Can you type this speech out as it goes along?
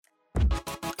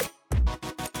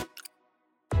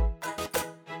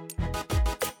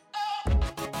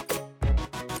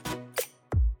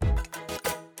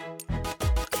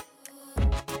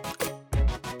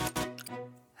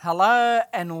Hello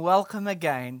and welcome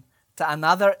again to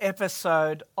another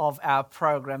episode of our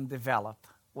program Develop.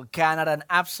 We count it an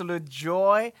absolute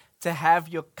joy to have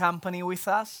your company with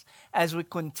us as we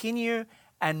continue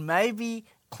and maybe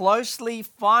closely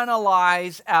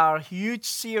finalize our huge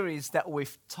series that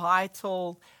we've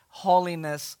titled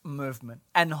Holiness Movement.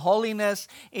 And holiness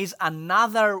is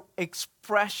another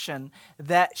expression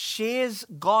that shares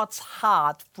God's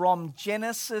heart from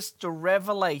Genesis to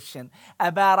Revelation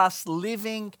about us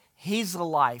living His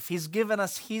life. He's given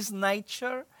us His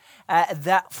nature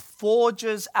that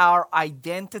forges our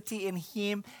identity in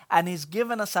Him, and He's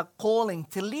given us a calling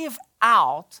to live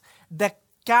out the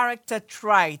character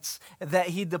traits that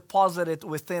He deposited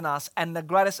within us. And the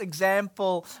greatest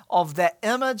example of the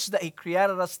image that He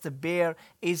created us to bear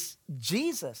is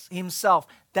Jesus Himself.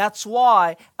 That's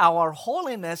why our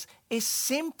holiness is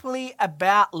simply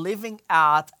about living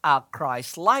out our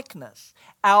Christ likeness,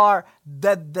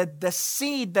 the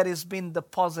seed that has been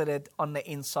deposited on the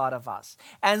inside of us.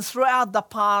 And throughout the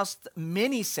past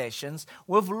many sessions,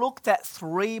 we've looked at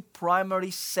three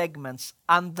primary segments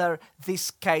under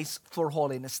this case for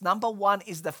holiness. Number one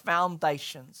is the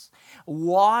foundations.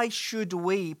 Why should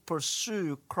we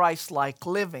pursue Christ-like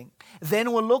living?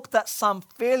 Then we looked at some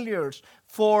failures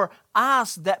for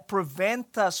us that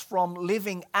prevent us from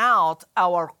living out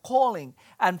our calling.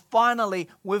 And finally,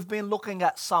 we've been looking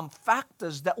at some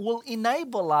factors that will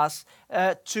enable us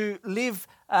to live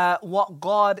what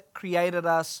God created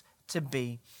us to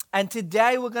be. And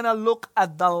today we're going to look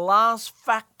at the last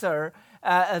factor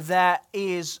that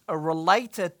is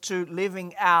related to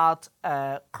living out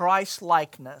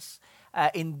Christ-likeness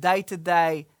in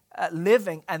day-to-day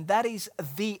living, and that is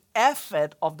the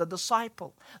effort of the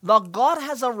disciple. Now, God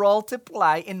has a role to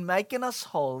play in making us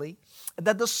holy.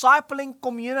 The discipling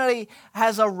community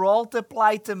has a role to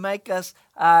play to make us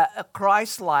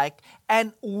Christ-like,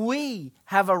 and we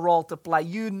have a role to play.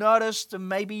 You noticed,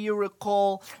 maybe you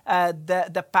recall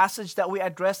the passage that we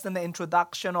addressed in the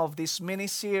introduction of this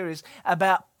mini-series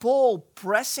about Paul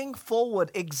pressing forward,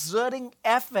 exerting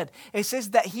effort. It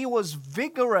says that he was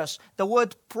vigorous. The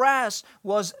word press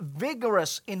was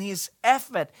vigorous in his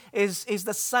effort. Is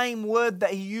the same word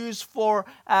that he used for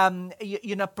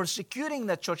persecuting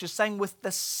the church. He's saying with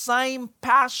the same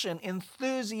passion,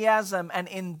 enthusiasm, and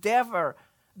endeavor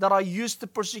that I used to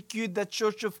persecute the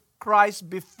church of Christ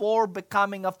before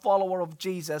becoming a follower of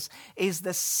Jesus is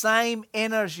the same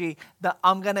energy that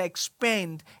I'm going to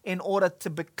expend in order to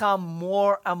become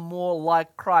more and more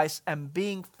like Christ and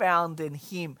being found in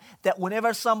Him. That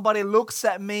whenever somebody looks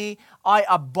at me, I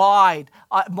abide.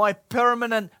 My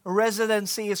permanent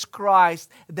residency is Christ.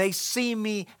 They see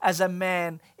me as a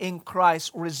man in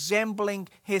Christ, resembling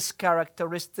His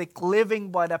characteristic,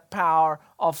 living by the power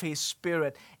of His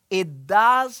Spirit. It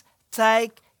does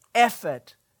take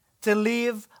effort to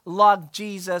live like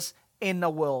Jesus in the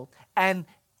world. And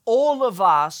all of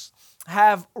us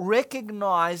have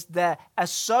recognized the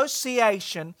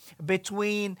association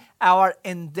between our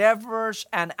endeavors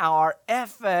and our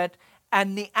effort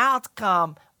and the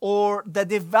outcome or the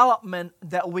development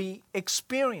that we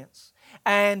experience.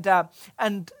 And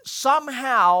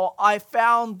somehow I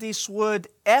found this word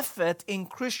effort in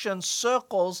Christian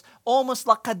circles almost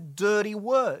like a dirty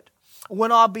word.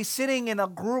 When I'll be sitting in a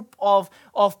group of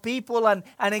people and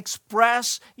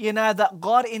express, that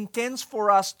God intends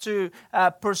for us to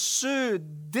pursue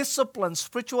disciplines,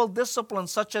 spiritual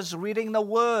disciplines, such as reading the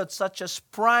Word, such as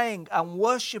praying and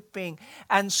worshiping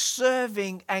and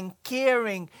serving and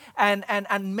caring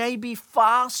and maybe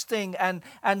fasting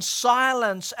and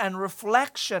silence and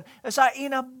reflection. It's like,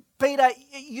 Peter,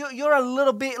 you're a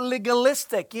little bit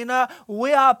legalistic.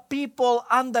 We are people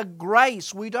under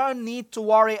grace. We don't need to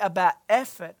worry about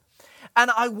effort. And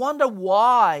I wonder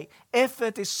why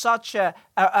effort is such a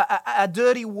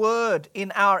dirty word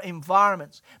in our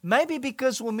environments. Maybe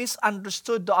because we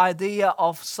misunderstood the idea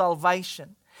of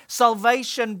salvation.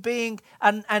 Salvation being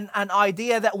an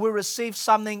idea that we receive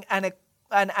something and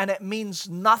it means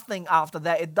nothing after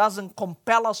that. It doesn't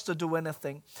compel us to do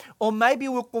anything. Or maybe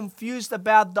we're confused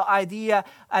about the idea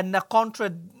and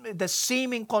the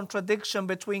seeming contradiction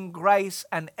between grace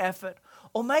and effort.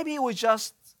 Or maybe we're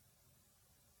just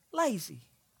lazy.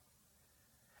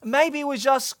 Maybe we're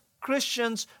just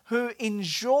Christians who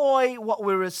enjoy what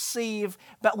we receive,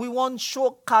 but we want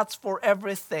shortcuts for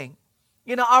everything.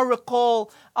 I recall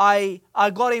I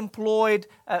got employed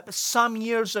some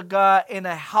years ago in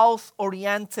a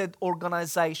health-oriented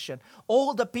organization.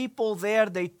 All the people there,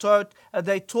 they taught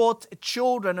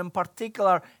children in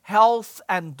particular health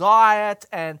and diet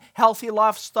and healthy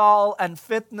lifestyle and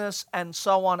fitness and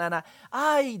so on. And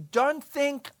I don't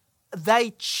think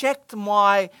they checked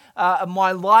my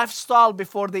lifestyle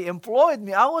before they employed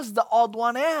me, I was the odd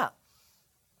one out.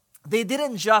 They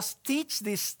didn't just teach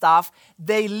this stuff,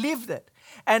 they lived it.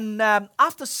 And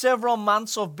after several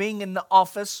months of being in the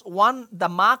office, the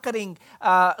marketing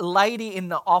lady in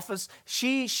the office,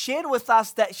 she shared with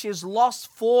us that she's lost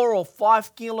 4 or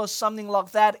 5 kilos, something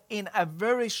like that, in a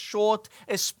very short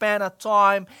span of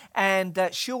time. And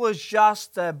she was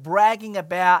just bragging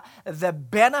about the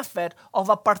benefit of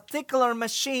a particular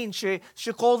machine. She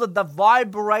called it the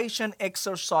vibration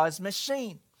exercise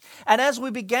machine. And as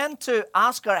we began to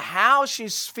ask her how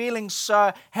she's feeling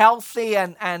so healthy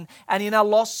and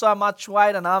lost so much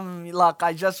weight, and I'm like,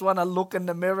 I just want to look in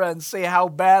the mirror and see how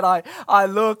bad I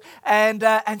look. And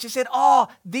she said,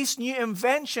 this new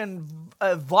invention,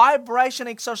 vibration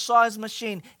exercise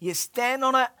machine, you stand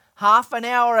on it half an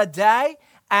hour a day,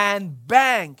 and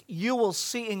bang, you will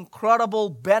see incredible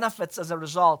benefits as a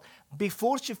result.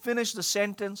 Before she finished the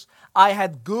sentence, I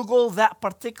had Googled that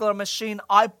particular machine.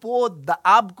 I bought the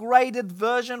upgraded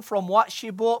version from what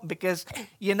she bought because,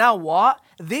 you know what?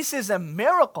 This is a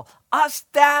miracle. I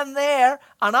stand there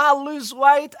and I lose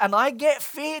weight and I get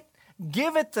fit.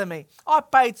 Give it to me. I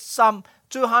paid some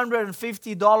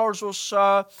 $250 or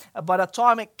so. By the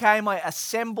time it came, I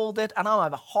assembled it, and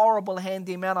I'm a horrible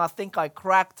handyman. I think I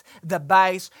cracked the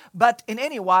base. But in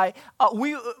any way,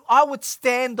 I would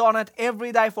stand on it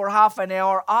every day for half an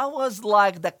hour. I was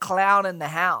like the clown in the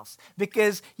house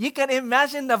because you can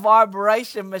imagine the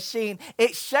vibration machine.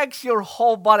 It shakes your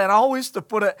whole body, and I always used to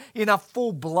put it in a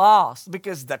full blast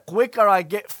because the quicker I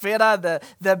get fitter,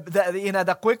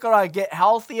 the quicker I get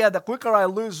healthier, the quicker I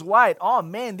lose weight. Oh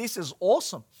man, this is awesome.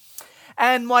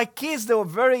 And my kids, they were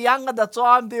very young at the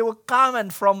time. They were coming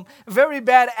from very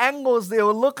bad angles. They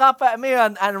would look up at me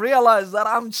and realize that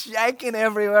I'm shaking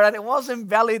everywhere. And it wasn't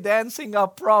belly dancing, I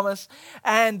promise.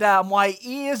 And my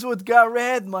ears would go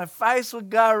red. My face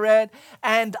would go red.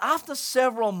 And after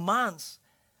several months,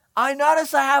 I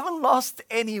noticed I haven't lost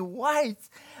any weight.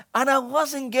 And I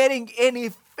wasn't getting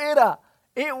any fitter.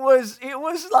 It was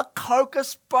like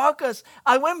hocus pocus.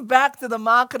 I went back to the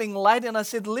marketing lady and I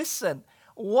said, listen,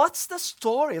 what's the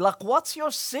story? Like, what's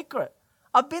your secret?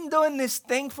 I've been doing this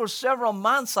thing for several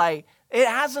months. It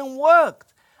hasn't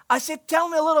worked. I said, tell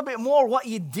me a little bit more what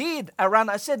you did around.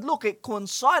 I said, look, it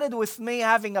coincided with me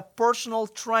having a personal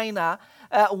trainer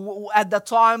at the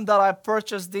time that I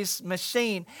purchased this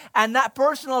machine. And that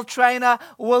personal trainer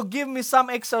will give me some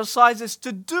exercises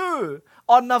to do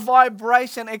on the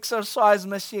vibration exercise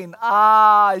machine.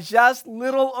 Just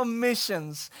little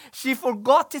omissions. She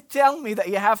forgot to tell me that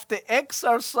you have to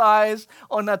exercise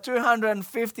on a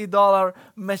 $250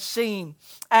 machine.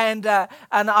 And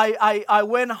I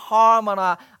went home and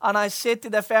I said to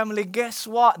the family, guess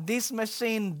what? This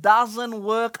machine doesn't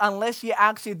work unless you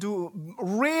actually do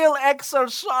real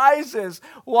exercises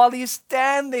while you're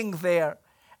standing there.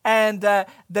 And the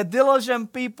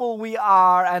diligent people we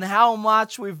are and how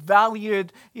much we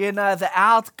valued, the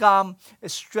outcome,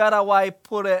 straight away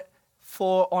put it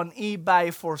on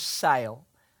eBay for sale.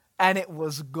 And it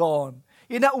was gone.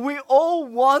 We all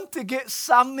want to get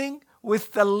something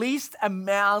with the least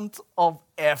amount of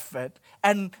effort.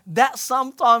 And that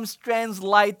sometimes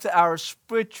translates to our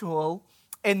spiritual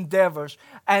endeavors.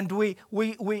 And we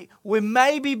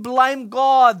maybe blame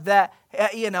God that,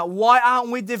 why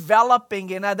aren't we developing?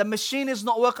 The machine is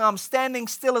not working. I'm standing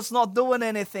still. It's not doing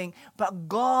anything. But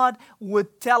God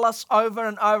would tell us over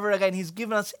and over again, He's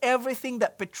given us everything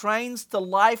that pertains to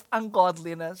life and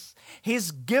godliness.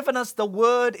 He's given us the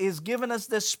Word. He's given us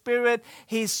the Spirit.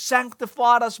 He's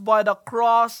sanctified us by the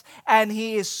cross. And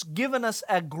He has given us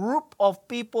a group of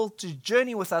people to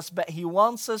journey with us. But He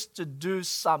wants us to do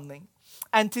something.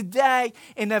 And today,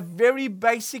 in a very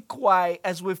basic way,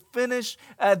 as we finish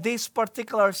this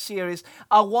particular series,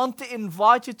 I want to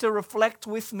invite you to reflect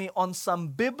with me on some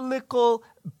biblical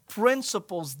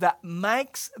principles that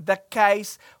makes the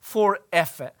case for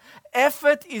effort.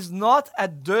 Effort is not a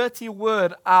dirty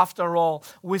word after all.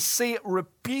 We see it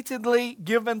repeatedly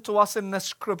given to us in the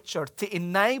scripture to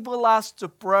enable us to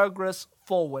progress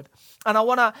forward. And I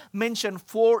want to mention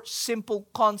 4 simple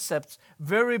concepts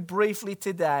very briefly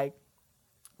today.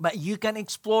 But you can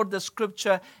explore the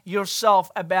scripture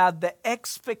yourself about the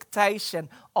expectation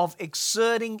of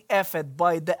exerting effort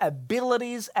by the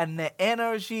abilities and the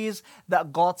energies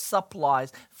that God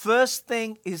supplies. First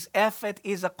thing is effort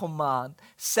is a command.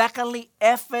 Secondly,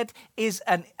 effort is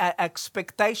an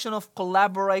expectation of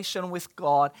collaboration with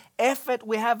God. Effort,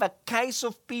 we have a case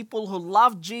of people who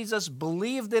loved Jesus,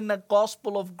 believed in the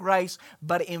gospel of grace,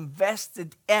 but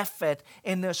invested effort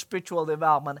in their spiritual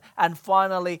development. And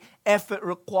finally, effort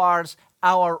requires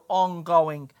our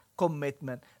ongoing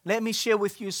commitment. Let me share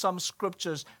with you some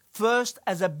scriptures. First,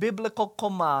 as a biblical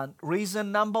command,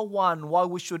 reason number one why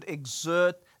we should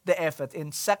exert the effort. In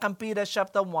 2 Peter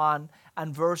chapter 1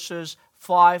 and verses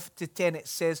 5 to 10, it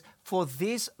says, for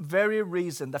this very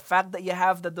reason, the fact that you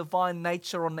have the divine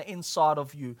nature on the inside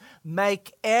of you,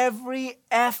 make every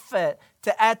effort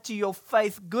to add to your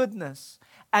faith goodness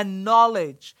and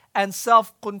knowledge and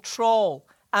self-control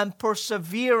and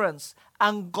perseverance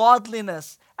and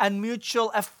godliness and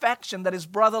mutual affection, that is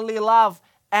brotherly love,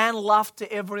 and love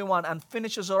to everyone. And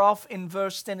finishes it off in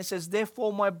verse 10. It says,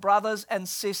 therefore, my brothers and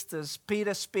sisters,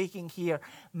 Peter speaking here,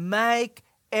 make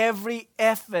every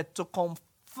effort to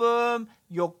confirm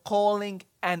your calling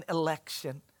and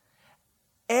election.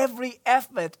 Every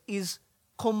effort is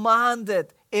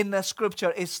commanded in the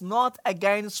scripture. It's not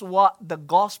against what the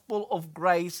gospel of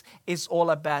grace is all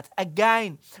about.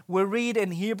 Again, we read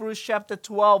in Hebrews chapter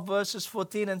 12 verses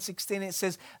 14 and 16, it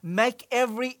says, make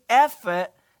every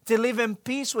effort to live in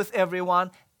peace with everyone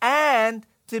and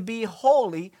to be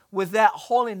holy. Without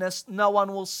holiness, no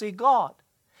one will see God.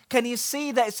 Can you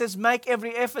see that it says make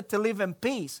every effort to live in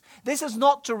peace? This is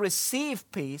not to receive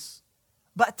peace,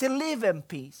 but to live in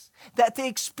peace. That to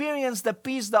experience the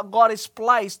peace that God has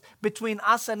placed between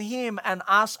us and Him and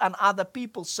us and other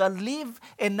people. So live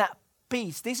in that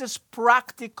peace. This is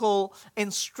practical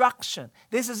instruction.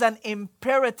 This is an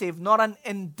imperative, not an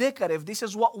indicative. This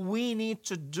is what we need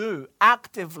to do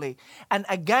actively. And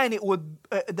again, it would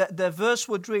the verse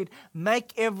would read,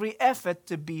 make every effort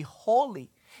to be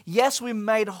holy. Yes, we're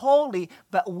made holy,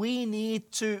 but we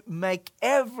need to make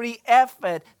every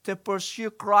effort to pursue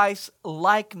Christ's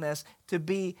likeness, to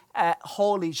be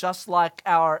holy, just like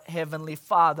our Heavenly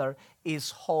Father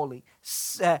is holy.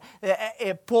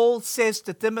 Paul says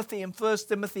to Timothy in 1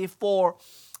 Timothy 4,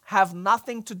 have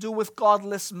nothing to do with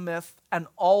godless myth and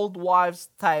old wives'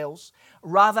 tales.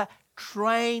 Rather,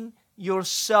 train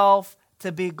yourself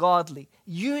to be godly.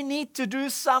 You need to do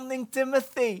something,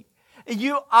 Timothy.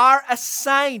 You are a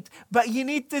saint, but you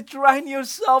need to train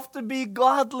yourself to be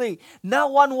godly. No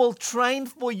one will train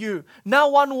for you. No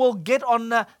one will get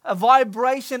on a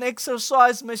vibration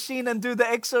exercise machine and do the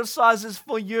exercises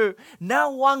for you. No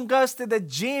one goes to the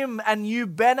gym and you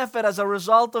benefit as a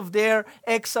result of their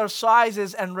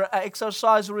exercises and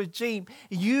exercise regime.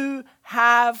 You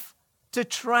have to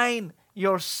train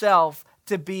yourself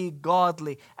to be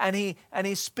godly. And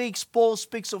Paul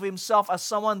speaks of himself as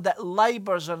someone that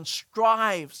labors and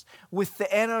strives with the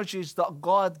energies that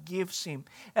God gives him.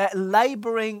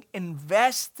 Laboring,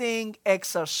 investing,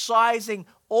 exercising,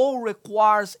 all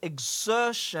requires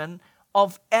exertion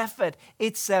of effort.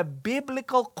 It's a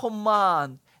biblical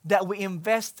command that we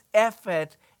invest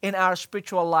effort in our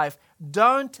spiritual life.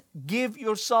 Don't give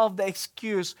yourself the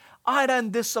excuse, I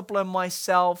don't discipline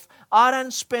myself. I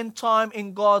don't spend time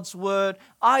in God's Word.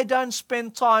 I don't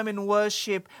spend time in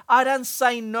worship. I don't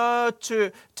say no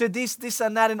to this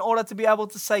and that in order to be able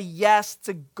to say yes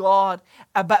to God.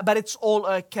 But it's all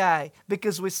okay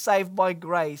because we're saved by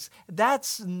grace.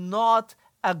 That's not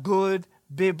a good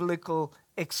biblical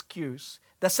excuse.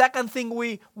 The second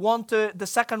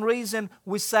reason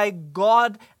we say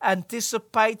God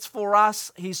anticipates for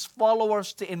us, His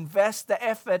followers, to invest the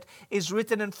effort is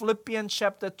written in Philippians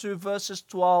chapter 2, verses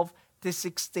 12 to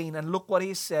 16. And look what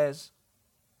he says.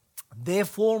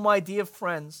 Therefore, my dear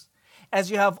friends, as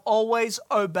you have always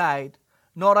obeyed,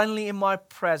 not only in my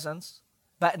presence,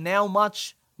 but now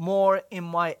much more in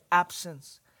my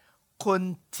absence,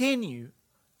 continue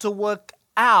to work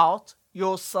out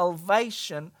your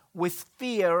salvation with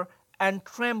fear and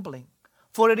trembling.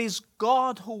 For it is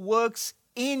God who works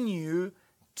in you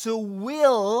to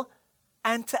will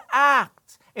and to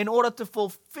act in order to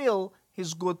fulfill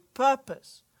His good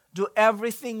purpose. Do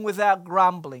everything without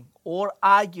grumbling or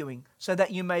arguing, so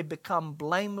that you may become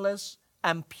blameless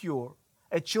and pure,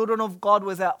 a children of God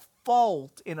without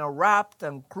fault in a warped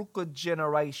and crooked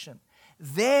generation.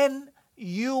 Then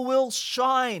you will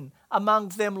shine among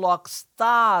them like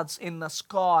stars in the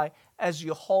sky as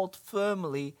you hold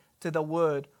firmly to the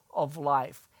word of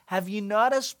life. Have you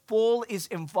noticed Paul is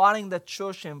inviting the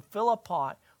church in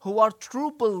Philippi, who are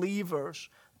true believers,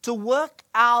 to work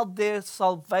out their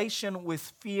salvation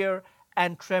with fear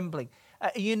and trembling?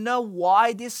 You know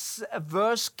why this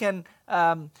verse can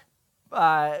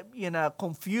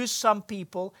confuse some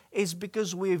people is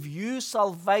because we view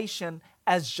salvation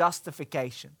as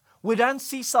justification. We don't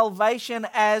see salvation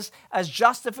as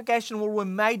justification where we're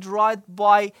made right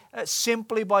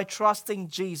simply by trusting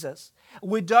Jesus.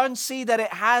 We don't see that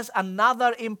it has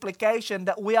another implication,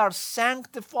 that we are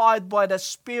sanctified by the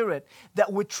Spirit,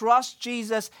 that we trust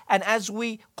Jesus, and as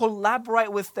we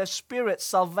collaborate with the Spirit,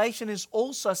 salvation is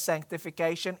also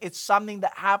sanctification. It's something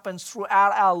that happens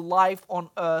throughout our life on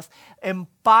earth,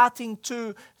 imparting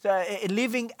to,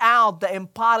 living out the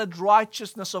imparted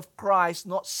righteousness of Christ,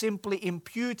 not simply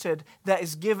imputed, that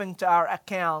is given to our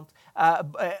account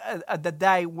the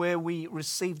day where we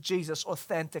receive Jesus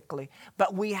authentically.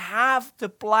 But we have to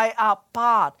play our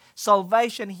part.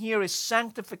 Salvation here is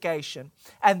sanctification,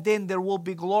 and then there will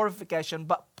be glorification.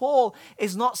 But Paul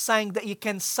is not saying that you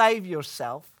can save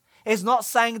yourself. He's not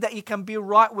saying that you can be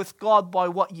right with God by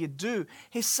what you do.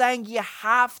 He's saying you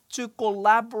have to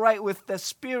collaborate with the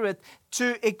Spirit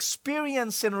to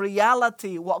experience in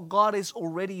reality what God has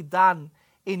already done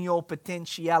in your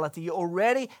potentiality. You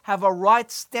already have a right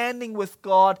standing with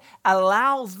God.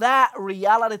 Allow that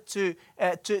reality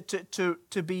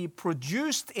to be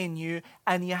produced in you,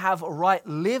 and you have a right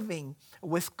living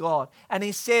with God. And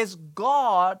he says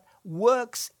God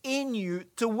works in you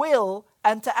to will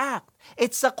and to act.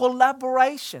 It's a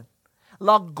collaboration.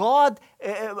 Like God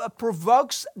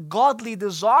provokes godly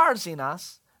desires in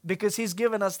us, because He's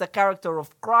given us the character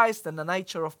of Christ and the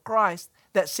nature of Christ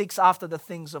that seeks after the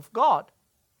things of God.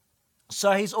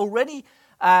 So He's already,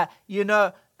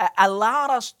 allowed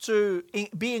us to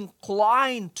be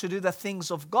inclined to do the things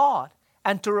of God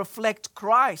and to reflect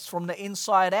Christ from the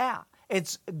inside out.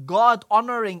 It's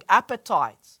God-honoring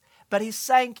appetites. But He's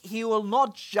saying He will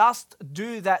not just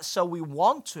do that so we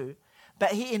want to,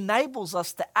 but He enables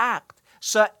us to act.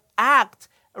 So act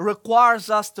requires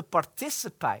us to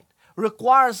participate,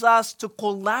 requires us to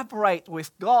collaborate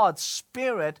with God's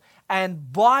Spirit,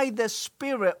 and by the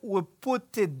Spirit we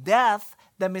put to death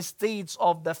the misdeeds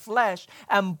of the flesh,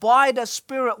 and by the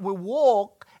Spirit we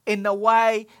walk in a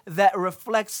way that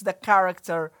reflects the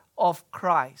character of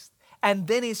Christ. And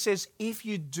then he says, if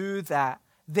you do that,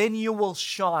 then you will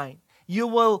shine. You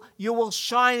will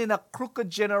shine in a crooked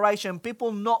generation,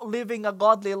 people not living a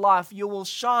godly life. You will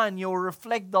shine, you will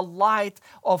reflect the light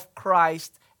of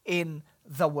Christ in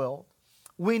the world.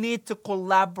 We need to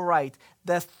collaborate.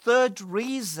 The third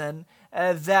reason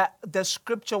that the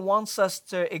Scripture wants us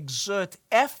to exert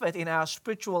effort in our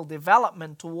spiritual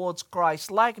development towards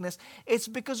Christ-likeness, it's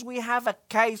because we have a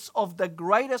case of the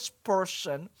greatest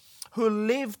person who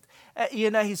lived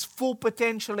his full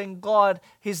potential in God.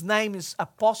 His name is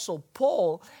Apostle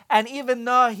Paul. And even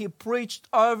though he preached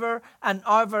over and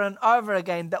over and over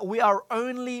again that we are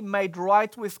only made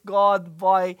right with God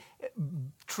by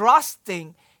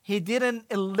trusting, he didn't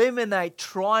eliminate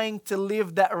trying to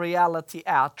live that reality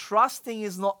out. Trusting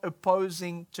is not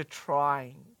opposing to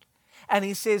trying. And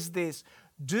he says this,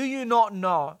 do you not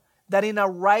know that in a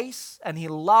race, and he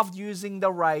loved using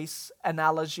the race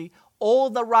analogy, all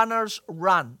the runners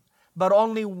run, but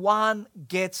only one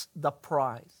gets the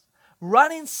prize.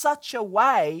 Run in such a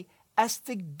way as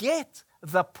to get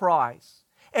the prize.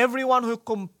 Everyone who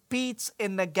competes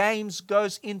in the games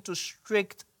goes into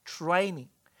strict training.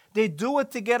 They do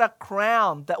it to get a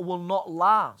crown that will not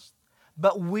last.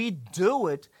 But we do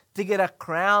it to get a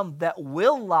crown that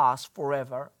will last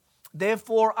forever.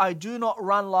 Therefore, I do not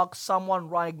run like someone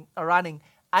running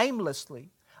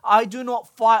aimlessly. I do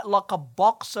not fight like a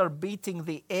boxer beating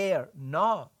the air.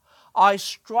 No, I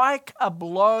strike a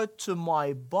blow to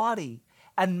my body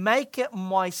and make it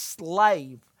my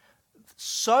slave,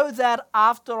 so that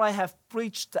after I have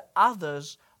preached to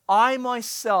others, I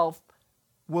myself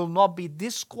will not be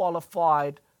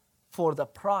disqualified for the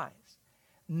prize.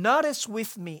 Notice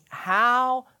with me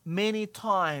how many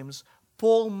times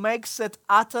Paul makes it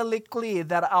utterly clear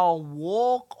that our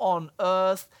walk on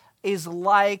earth is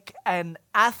like an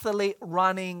athlete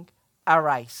running a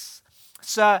race.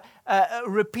 So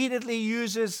repeatedly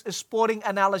uses a sporting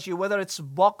analogy, whether it's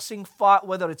boxing fight,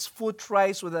 whether it's foot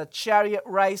race, whether a chariot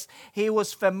race. He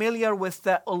was familiar with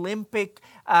the Olympic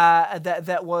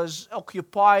that was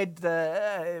occupied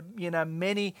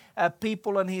many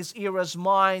people in his era's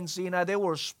minds. They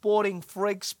were sporting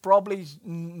freaks, probably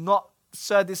not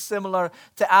so dissimilar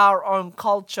to our own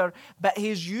culture, but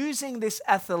he's using this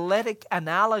athletic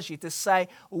analogy to say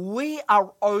we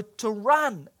are out to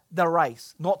run the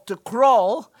race, not to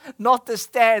crawl, not to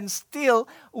stand still.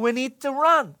 We need to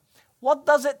run. What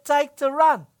does it take to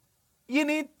run? You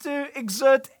need to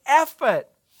exert effort,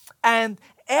 and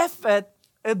effort,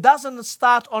 it doesn't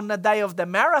start on the day of the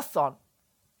marathon.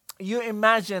 You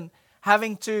imagine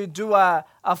having to do a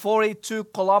 42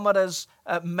 kilometers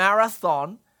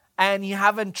marathon, and you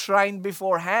haven't trained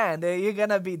beforehand, you're going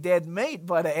to be dead meat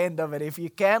by the end of it if you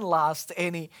can last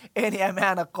any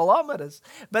amount of kilometers.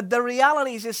 But the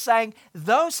reality is saying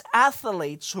those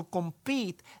athletes who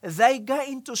compete, they go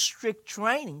into strict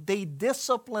training. They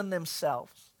discipline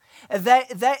themselves.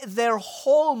 Their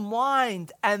whole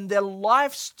mind and their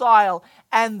lifestyle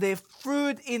and their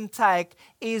food intake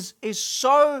is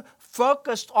so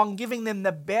focused on giving them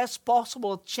the best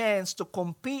possible chance to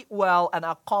compete well and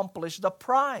accomplish the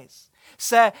prize.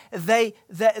 So they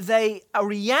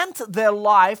orient their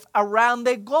life around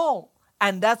their goal.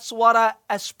 And that's what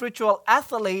a spiritual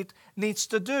athlete needs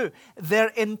to do. Their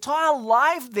entire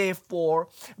life, therefore,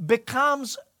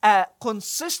 becomes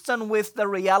consistent with the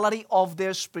reality of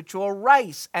their spiritual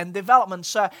race and development.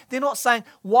 So they're not saying,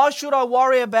 why should I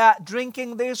worry about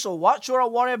drinking this, or what should I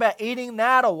worry about eating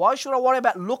that, or why should I worry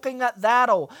about looking at that,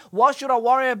 or why should I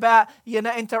worry about,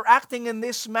 interacting in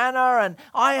this manner, and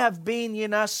I have been,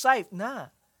 safe. No.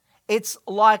 It's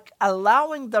like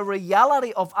allowing the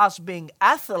reality of us being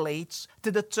athletes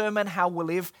to determine how we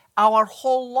live our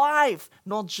whole life,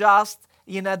 not just,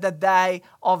 the day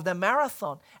of the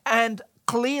marathon. And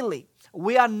clearly,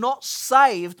 we are not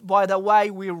saved by the way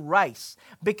we race,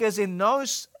 because in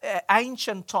those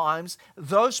ancient times,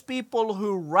 those people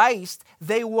who raced,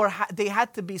 they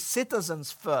had to be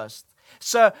citizens first.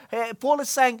 So Paul is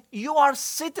saying, you are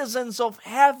citizens of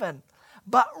heaven,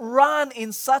 but run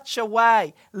in such a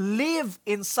way, live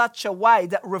in such a way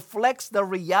that reflects the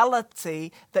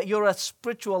reality that you're a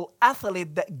spiritual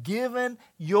athlete, that given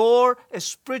your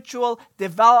spiritual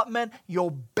development,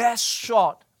 your best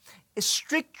shot.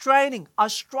 Strict training. I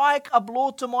strike a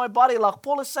blow to my body. Like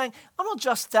Paul is saying, I'm not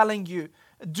just telling you,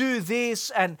 do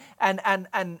this and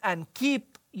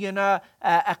keep,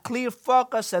 a clear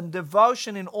focus and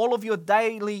devotion in all of your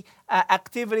daily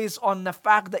activities on the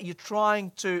fact that you're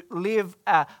trying to live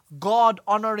a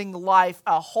God-honoring life,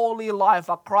 a holy life,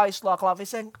 a Christ-like life. He's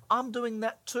saying, I'm doing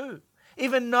that too.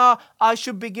 Even though I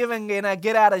should be giving a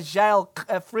get-out-of-jail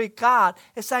free card,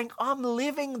 he's saying, I'm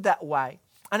living that way.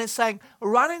 And it's saying,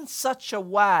 run in such a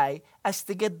way as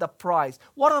to get the prize.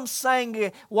 What I'm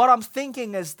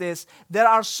thinking is this: there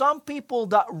are some people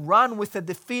that run with a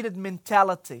defeated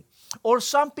mentality. Or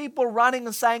some people running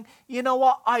and saying, you know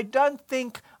what, I don't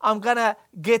think I'm going to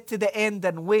get to the end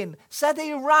and win. So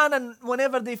they run, and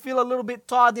whenever they feel a little bit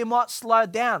tired, they might slow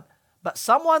down. But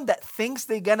someone that thinks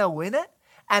they're going to win it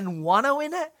and want to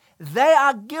win it, they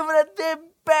are giving it their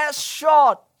best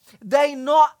shot. They're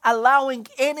not allowing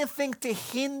anything to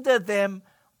hinder them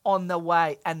on the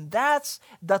way. And that's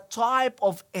the type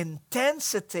of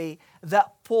intensity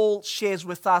that Paul shares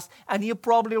with us. And you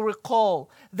probably recall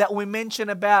that we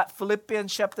mentioned about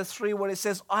Philippians chapter 3, where it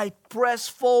says, I press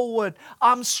forward,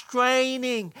 I'm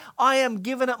straining, I am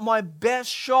giving it my best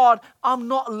shot. I'm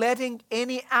not letting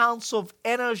any ounce of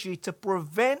energy to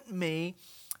prevent me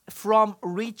from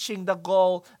reaching the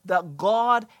goal that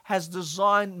God has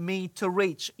designed me to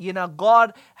reach.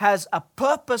 God has a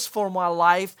purpose for my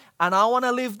life, and I want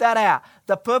to live that out.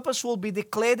 The purpose will be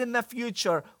declared in the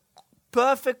future.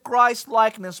 Perfect Christ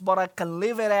likeness, but I can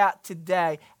live it out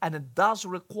today, and it does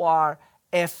require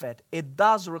effort. It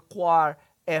does require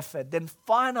effort. Then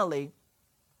finally,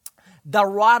 the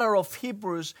writer of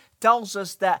Hebrews tells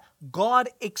us that God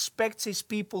expects His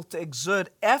people to exert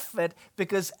effort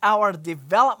because our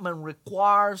development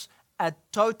requires a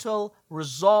total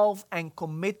resolve and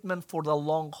commitment for the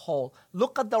long haul.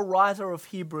 Look at the writer of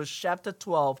Hebrews chapter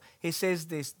 12. He says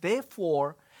this: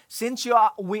 therefore, since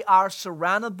we are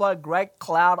surrounded by a great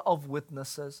cloud of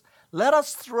witnesses, let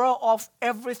us throw off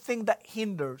everything that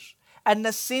hinders and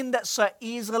the sin that so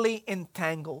easily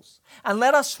entangles. And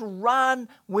let us run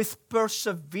with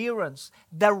perseverance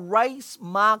the race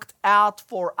marked out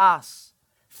for us,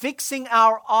 fixing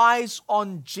our eyes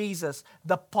on Jesus,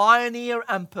 the pioneer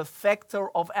and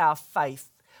perfecter of our faith.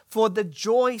 For the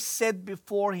joy set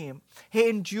before Him, He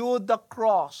endured the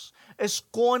cross,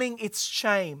 scorning its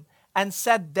shame, and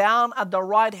sat down at the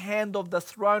right hand of the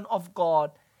throne of God.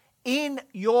 In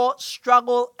your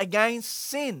struggle against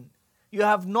sin, you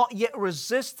have not yet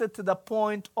resisted to the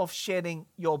point of shedding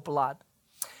your blood.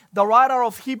 The writer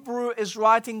of Hebrew is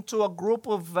writing to a group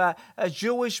of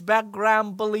Jewish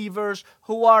background believers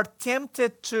who are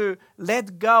tempted to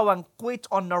let go and quit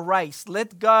on the race,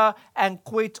 let go and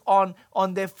quit on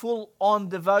their full-on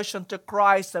devotion to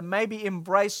Christ, and maybe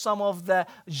embrace some of the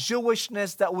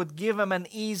Jewishness that would give them an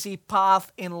easy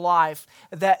path in life,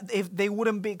 that if they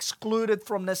wouldn't be excluded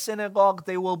from the synagogue,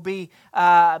 they will be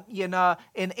in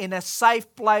a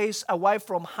safe place, away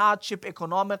from hardship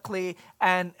economically,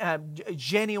 and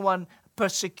genuine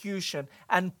persecution.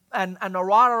 And a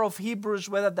writer of Hebrews,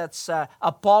 whether that's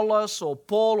Apollos or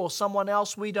Paul or someone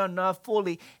else, we don't know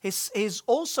fully, he's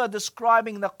also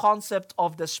describing the concept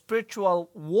of the spiritual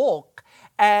walk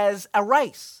as a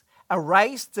race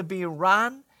to be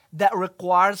run that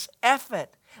requires effort.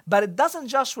 But it doesn't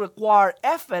just require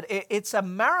effort, it's a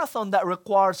marathon that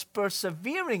requires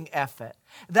persevering effort,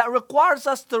 that requires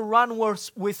us to run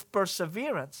with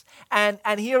perseverance.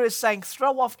 And here is saying,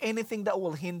 throw off anything that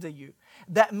will hinder you.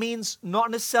 That means not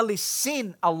necessarily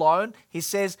sin alone. He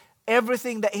says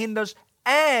everything that hinders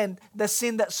and the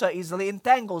sin that so easily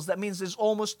entangles. That means there's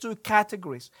almost two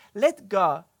categories. Let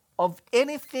go of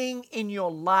anything in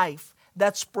your life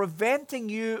that's preventing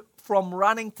you from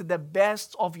running to the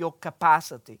best of your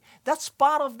capacity. That's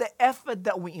part of the effort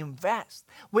that we invest.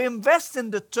 We invest in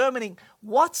determining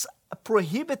what's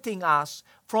prohibiting us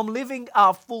from living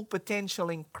our full potential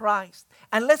in Christ.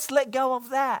 And let's let go of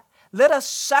that. Let us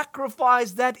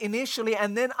sacrifice that initially,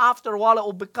 and then after a while it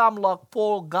will become like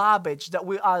Paul garbage, that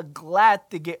we are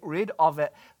glad to get rid of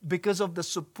it because of the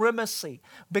supremacy,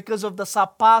 because of the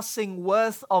surpassing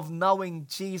worth of knowing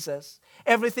Jesus.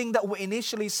 Everything that we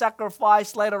initially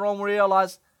sacrificed, later on we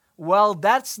realize, well,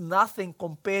 that's nothing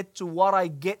compared to what I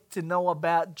get to know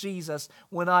about Jesus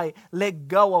when I let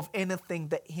go of anything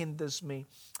that hinders me.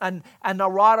 And the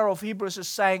writer of Hebrews is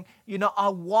saying, I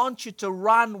want you to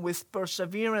run with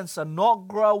perseverance and not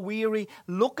grow weary,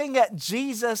 looking at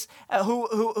Jesus,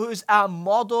 who is our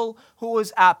model, who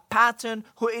is our pattern,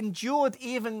 who endured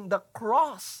even the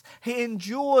cross. He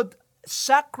endured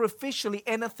sacrificially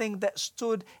anything that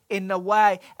stood in the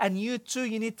way. And you too,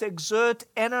 you need to exert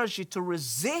energy to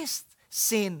resist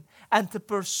sin and to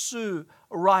pursue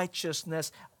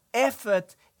righteousness.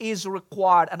 Effort is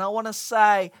required. And I want to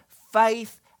say,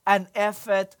 faith and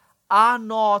effort are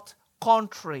not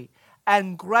contrary.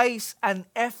 And grace and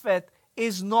effort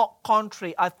is not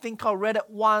contrary. I think I read it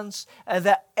once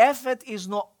that effort is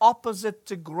not opposite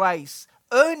to grace.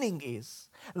 Earning is.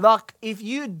 Like if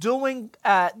you're doing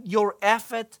your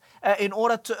effort in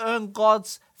order to earn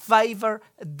God's favor,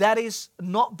 that is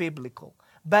not biblical.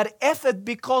 But effort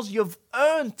because you've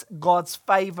earned God's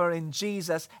favor in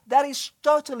Jesus, that is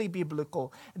totally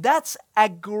biblical. That's a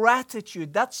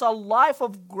gratitude. That's a life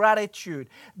of gratitude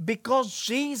because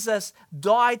Jesus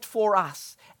died for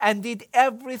us and did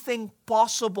everything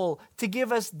possible to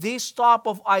give us this type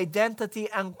of identity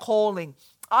and calling.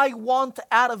 I want,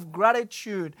 out of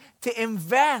gratitude, to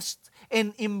invest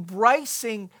in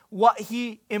embracing what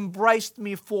He embraced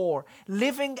me for,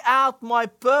 living out my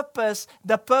purpose,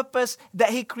 the purpose that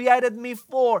He created me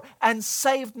for and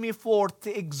saved me for,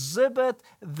 to exhibit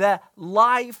the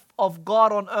life of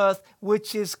God on earth,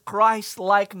 which is Christ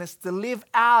likeness, to live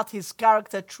out His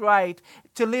character trait,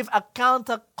 to live a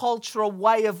countercultural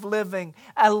way of living,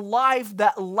 a life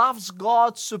that loves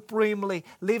God supremely,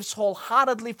 lives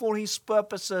wholeheartedly for His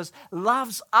purposes,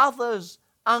 loves others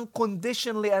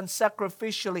unconditionally and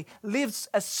sacrificially, lives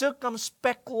a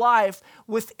circumspect life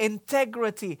with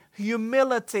integrity,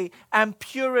 humility, and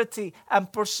purity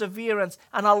and perseverance,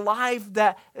 and a life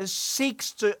that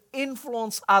seeks to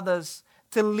influence others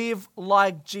to live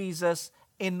like Jesus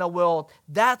in the world.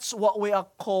 That's what we are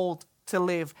called to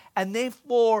live. And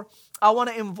therefore, I want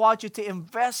to invite you to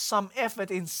invest some effort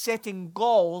in setting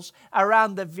goals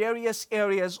around the various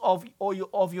areas of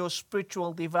your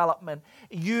spiritual development.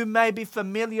 You may be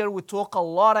familiar, we talk a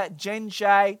lot at Gen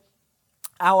J,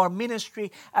 our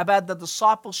ministry, about the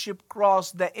discipleship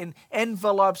cross that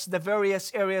envelopes the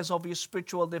various areas of your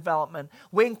spiritual development.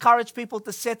 We encourage people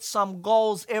to set some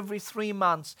goals every 3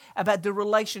 months about the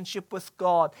relationship with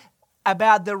God,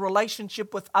 about their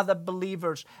relationship with other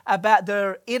believers, about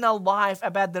their inner life,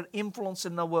 about their influence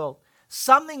in the world.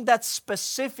 Something that's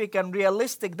specific and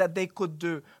realistic that they could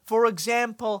do. For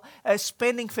example,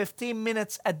 spending 15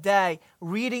 minutes a day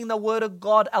reading the Word of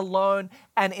God alone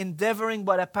and endeavoring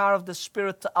by the power of the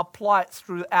Spirit to apply it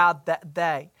throughout that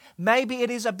day. Maybe it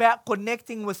is about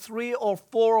connecting with 3 or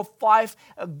 4 or 5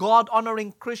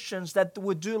 God-honoring Christians that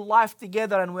would do life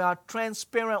together and we are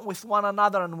transparent with one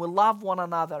another and we love one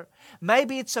another.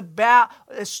 Maybe it's about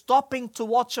stopping to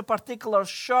watch a particular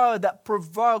show that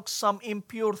provokes some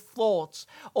impure thoughts,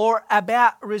 or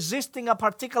about resisting a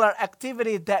particular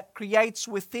activity that creates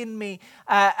within me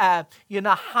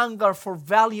hunger for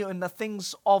value in the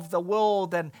things of the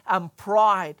world and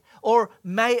pride. Or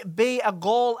may it be a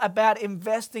goal about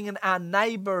investing in our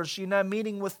neighbors,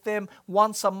 meeting with them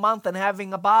once a month and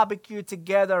having a barbecue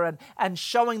together and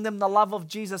showing them the love of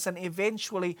Jesus and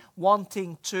eventually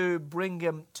wanting to bring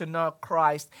them to know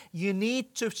Christ. You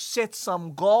need to set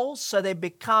some goals so they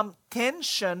become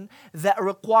attention that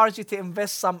requires you to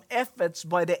invest some efforts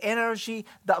by the energy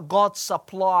that God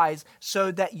supplies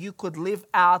so that you could live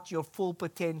out your full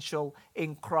potential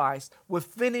in Christ. We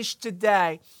finished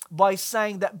today by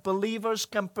saying that believers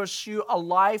can pursue a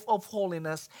life of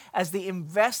holiness as they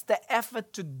invest the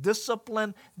effort to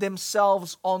discipline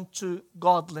themselves onto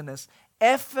godliness.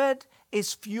 Effort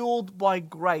is fueled by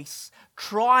grace.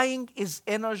 Trying is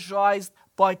energized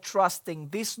by trusting.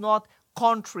 These not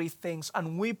contrary things,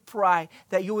 and we pray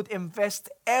that you would invest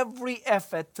every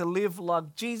effort to live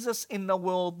like Jesus in the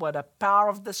world by the power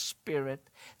of the Spirit.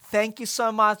 Thank you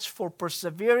so much for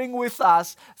persevering with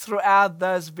us throughout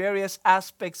those various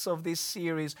aspects of this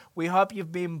series. We hope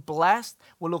you've been blessed.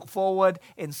 We look forward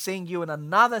in seeing you in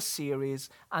another series.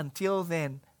 Until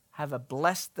then, have a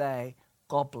blessed day.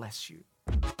 God bless you.